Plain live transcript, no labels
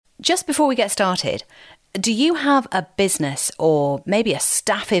Just before we get started, do you have a business or maybe a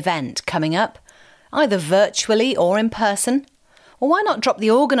staff event coming up, either virtually or in person? Or why not drop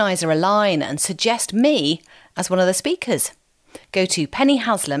the organiser a line and suggest me as one of the speakers? Go to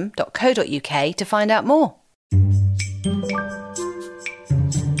pennyhaslam.co.uk to find out more.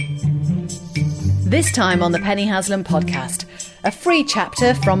 This time on the Penny Haslam podcast, a free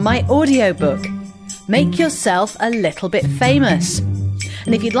chapter from my audiobook, Make Yourself a Little Bit Famous.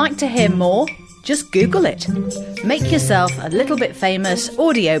 And if you'd like to hear more, just Google it. Make Yourself a Little Bit Famous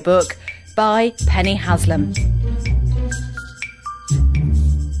audiobook by Penny Haslam.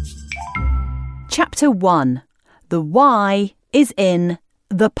 Chapter 1. The why is in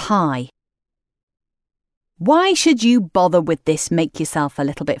the pie. Why should you bother with this make yourself a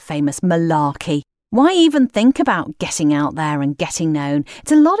little bit famous malarkey? Why even think about getting out there and getting known?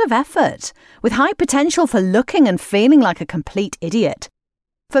 It's a lot of effort, with high potential for looking and feeling like a complete idiot.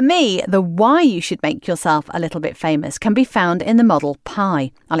 For me, the why you should make yourself a little bit famous can be found in the model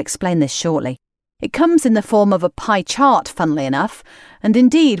pie. I'll explain this shortly. It comes in the form of a pie chart, funnily enough, and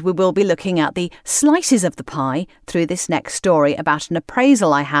indeed we will be looking at the slices of the pie through this next story about an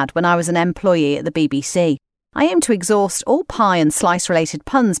appraisal I had when I was an employee at the BBC. I aim to exhaust all pie and slice-related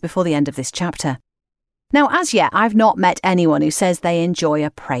puns before the end of this chapter. Now, as yet, I've not met anyone who says they enjoy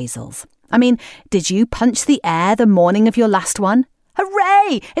appraisals. I mean, did you punch the air the morning of your last one?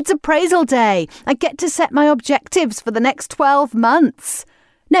 Hooray! It's appraisal day! I get to set my objectives for the next 12 months.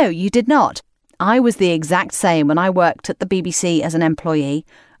 No, you did not. I was the exact same when I worked at the BBC as an employee,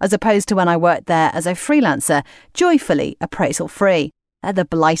 as opposed to when I worked there as a freelancer, joyfully appraisal-free. They're the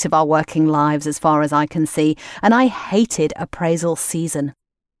blight of our working lives as far as I can see, and I hated appraisal season.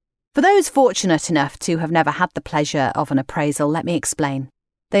 For those fortunate enough to have never had the pleasure of an appraisal, let me explain.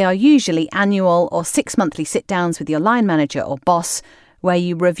 They are usually annual or 6-monthly sit-downs with your line manager or boss, where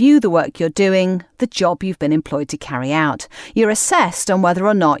you review the work you're doing, the job you've been employed to carry out. You're assessed on whether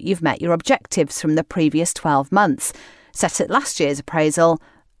or not you've met your objectives from the previous 12 months, set at last year's appraisal,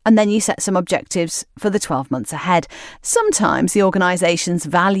 and then you set some objectives for the 12 months ahead. Sometimes the organisation's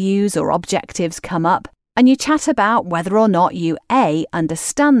values or objectives come up, and you chat about whether or not you A,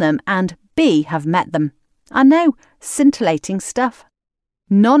 understand them, and B, have met them. I know, scintillating stuff.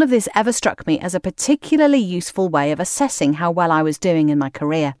 None of this ever struck me as a particularly useful way of assessing how well I was doing in my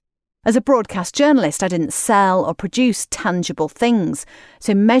career. As a broadcast journalist, I didn't sell or produce tangible things,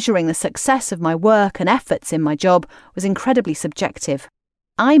 so measuring the success of my work and efforts in my job was incredibly subjective.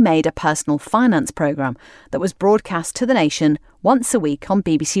 I made a personal finance programme that was broadcast to the nation once a week on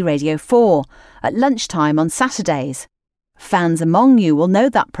BBC Radio 4, at lunchtime on Saturdays. Fans among you will know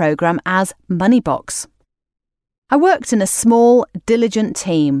that programme as Moneybox. I worked in a small, diligent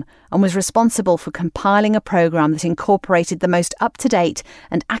team and was responsible for compiling a programme that incorporated the most up-to-date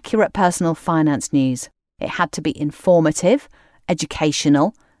and accurate personal finance news. It had to be informative,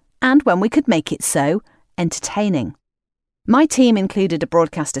 educational, and, when we could make it so, entertaining. My team included a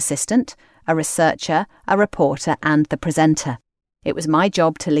broadcast assistant, a researcher, a reporter, and the presenter. It was my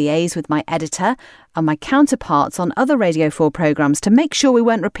job to liaise with my editor and my counterparts on other Radio 4 programmes to make sure we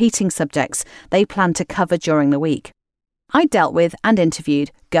weren't repeating subjects they planned to cover during the week. I dealt with and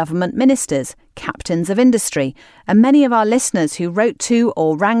interviewed government ministers, captains of industry, and many of our listeners who wrote to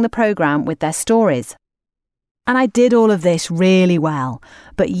or rang the programme with their stories. And I did all of this really well.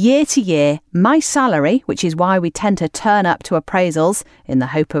 But year to year, my salary, which is why we tend to turn up to appraisals in the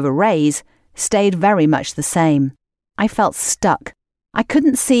hope of a raise, stayed very much the same. I felt stuck. I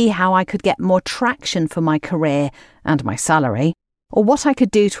couldn't see how I could get more traction for my career and my salary, or what I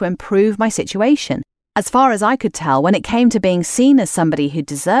could do to improve my situation. As far as I could tell, when it came to being seen as somebody who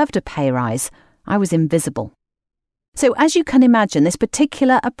deserved a pay rise, I was invisible. So as you can imagine, this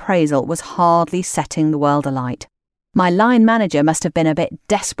particular appraisal was hardly setting the world alight. My line manager must have been a bit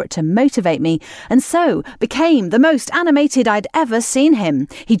desperate to motivate me, and so became the most animated I'd ever seen him.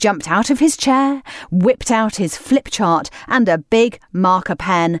 He jumped out of his chair, whipped out his flip chart and a big marker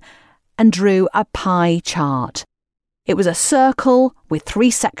pen, and drew a pie chart. It was a circle with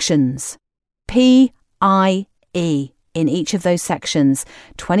 3 sections. P-I-E in each of those sections.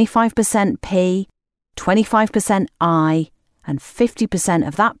 25% P, 25% I, and 50%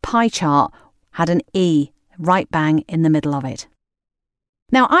 of that pie chart had an E right bang in the middle of it.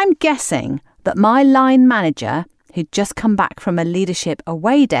 Now, I'm guessing that my line manager, who'd just come back from a leadership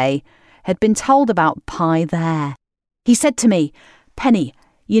away day, had been told about pie there. He said to me, "Penny,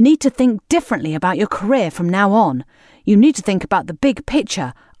 you need to think differently about your career from now on. You need to think about the big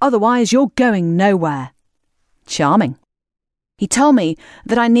picture, otherwise you're going nowhere." Charming. He told me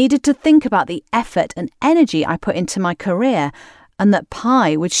that I needed to think about the effort and energy I put into my career and that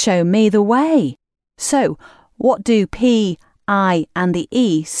pi would show me the way. So, what do P, I and the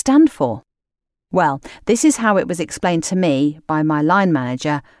E stand for? Well, this is how it was explained to me by my line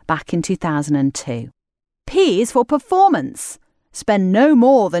manager back in 2002. P is for performance. Spend no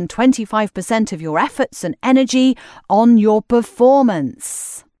more than 25% of your efforts and energy on your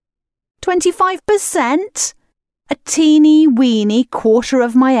performance. 25%? A teeny weeny quarter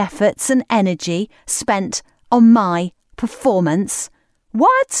of my efforts and energy spent on my performance?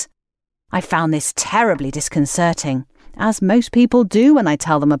 What? I found this terribly disconcerting, as most people do when I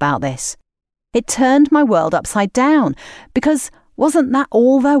tell them about this. It turned my world upside down, because wasn't that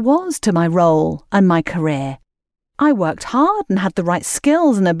all there was to my role and my career? I worked hard and had the right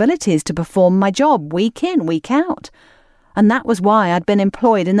skills and abilities to perform my job week in, week out. And that was why I'd been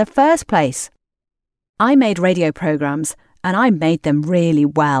employed in the first place. I made radio programmes, and I made them really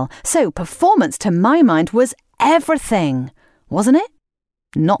well. So performance, to my mind, was everything, wasn't it?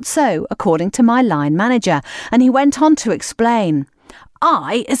 Not so, according to my line manager, and he went on to explain.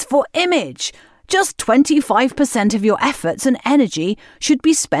 I is for image. Just 25% of your efforts and energy should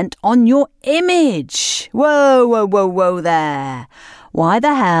be spent on your image. Whoa, whoa, whoa, whoa there. Why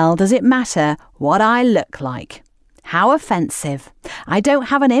the hell does it matter what I look like? How offensive. I don't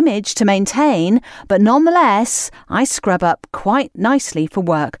have an image to maintain, but nonetheless, I scrub up quite nicely for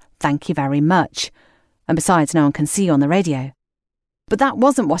work, thank you very much. And besides, no one can see you on the radio. But that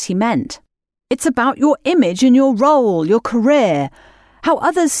wasn't what he meant. It's about your image and your role, your career, how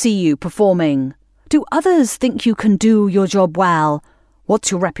others see you performing. Do others think you can do your job well?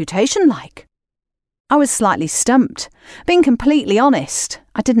 What's your reputation like? I was slightly stumped. Being completely honest,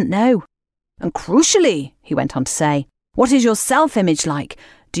 I didn't know. And crucially, he went on to say, what is your self-image like?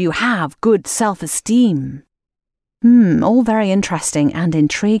 Do you have good self-esteem? All very interesting and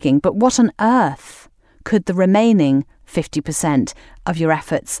intriguing, but what on earth could the remaining 50% of your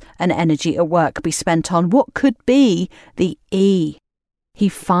efforts and energy at work be spent on? What could be the E? He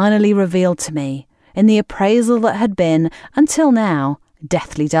finally revealed to me in the appraisal that had been, until now,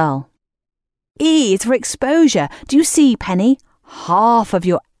 deathly dull. E is for exposure. Do you see, Penny? Half of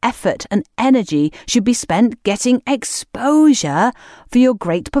your effort and energy should be spent getting exposure for your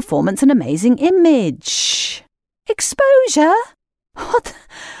great performance and amazing image. Exposure? What?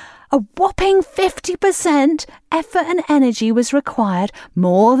 A whopping 50% effort and energy was required,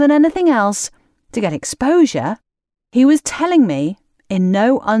 more than anything else, to get exposure? He was telling me, in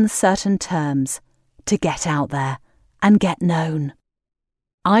no uncertain terms, to get out there and get known.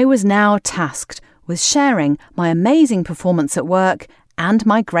 I was now tasked with sharing my amazing performance at work and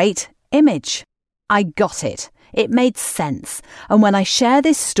my great image. I got it. It made sense. And when I share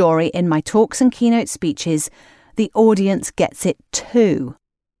this story in my talks and keynote speeches, the audience gets it too.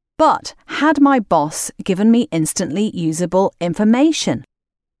 But had my boss given me instantly usable information?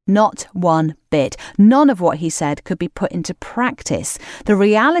 Not one bit. None of what he said could be put into practice. The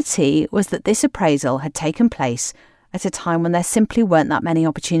reality was that this appraisal had taken place at a time when there simply weren't that many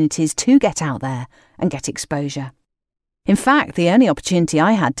opportunities to get out there and get exposure. In fact, the only opportunity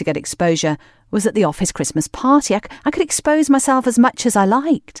I had to get exposure was at the office Christmas party. I could expose myself as much as I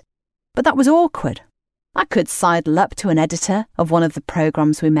liked. But that was awkward. I could sidle up to an editor of one of the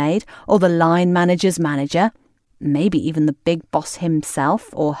programmes we made, or the line manager's manager, maybe even the big boss himself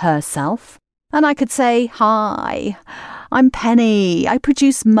or herself. And I could say, hi, I'm Penny. I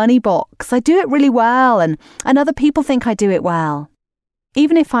produce Moneybox. I do it really well, and other people think I do it well.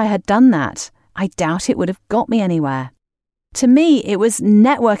 Even if I had done that, I doubt it would have got me anywhere. To me, it was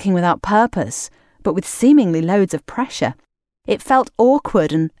networking without purpose, but with seemingly loads of pressure. It felt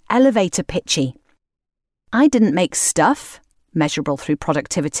awkward and elevator pitchy. I didn't make stuff, measurable through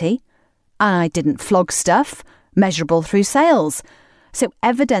productivity. I didn't flog stuff, measurable through sales. So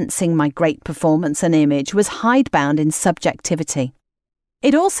evidencing my great performance and image was hidebound in subjectivity.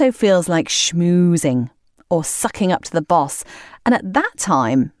 It also feels like schmoozing or sucking up to the boss, and at that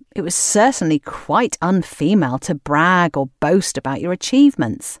time, it was certainly quite unfemale to brag or boast about your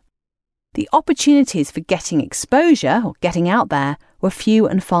achievements. The opportunities for getting exposure or getting out there were few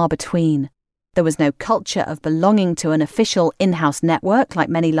and far between. There was no culture of belonging to an official in-house network like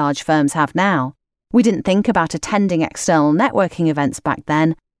many large firms have now. We didn't think about attending external networking events back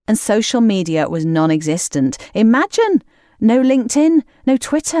then, and social media was non-existent. Imagine! No LinkedIn, no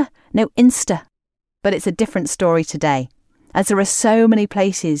Twitter, no Insta. But it's a different story today, as there are so many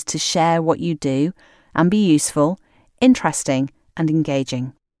places to share what you do and be useful, interesting and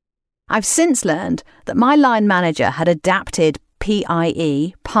engaging. I've since learned that my line manager had adapted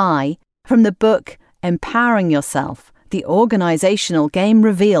PIE, Pi, from the book Empowering Yourself, The Organizational Game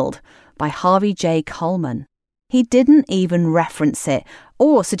Revealed by Harvey J. Coleman. He didn't even reference it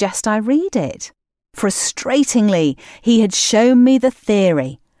or suggest I read it. Frustratingly, he had shown me the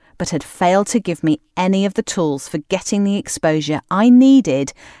theory, but had failed to give me any of the tools for getting the exposure I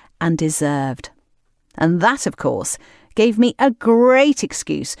needed and deserved. And that, of course, gave me a great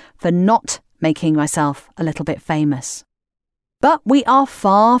excuse for not making myself a little bit famous. But we are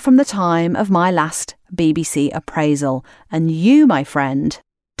far from the time of my last BBC appraisal, and you, my friend,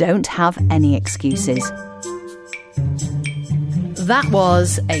 don't have any excuses. That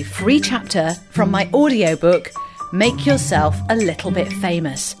was a free chapter from my audiobook, Make Yourself a Little Bit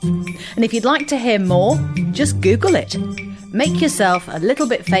Famous. And if you'd like to hear more, just Google it. Make Yourself a Little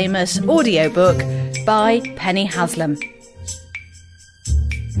Bit Famous audiobook by Penny Haslam.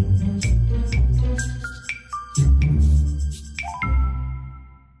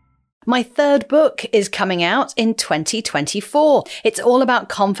 My third book is coming out in 2024. It's all about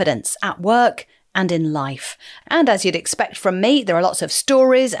confidence at work and in life. And as you'd expect from me, there are lots of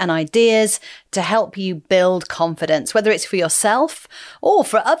stories and ideas to help you build confidence, whether it's for yourself or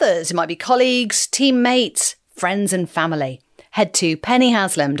for others. It might be colleagues, teammates, friends and family. Head to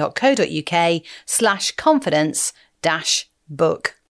pennyhaslam.co.uk/confidence-book.